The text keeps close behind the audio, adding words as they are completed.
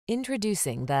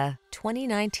Introducing the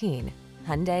 2019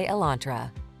 Hyundai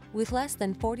Elantra. With less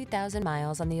than 40,000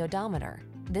 miles on the odometer,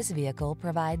 this vehicle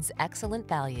provides excellent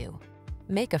value.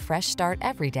 Make a fresh start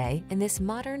every day in this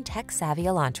modern tech-savvy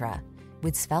Elantra.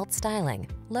 With svelte styling,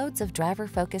 loads of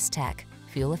driver-focused tech,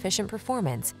 fuel-efficient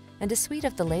performance, and a suite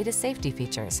of the latest safety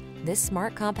features, this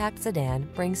smart compact sedan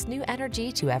brings new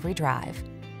energy to every drive.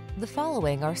 The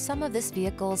following are some of this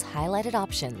vehicle's highlighted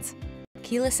options: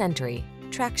 keyless entry,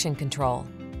 traction control,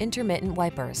 intermittent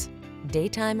wipers,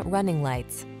 daytime running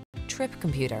lights, trip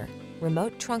computer,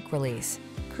 remote trunk release,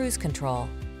 cruise control,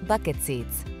 bucket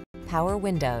seats, power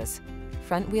windows,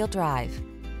 front-wheel drive.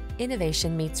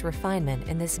 Innovation meets refinement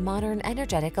in this modern,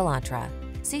 energetic Elantra.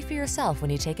 See for yourself when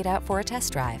you take it out for a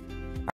test drive.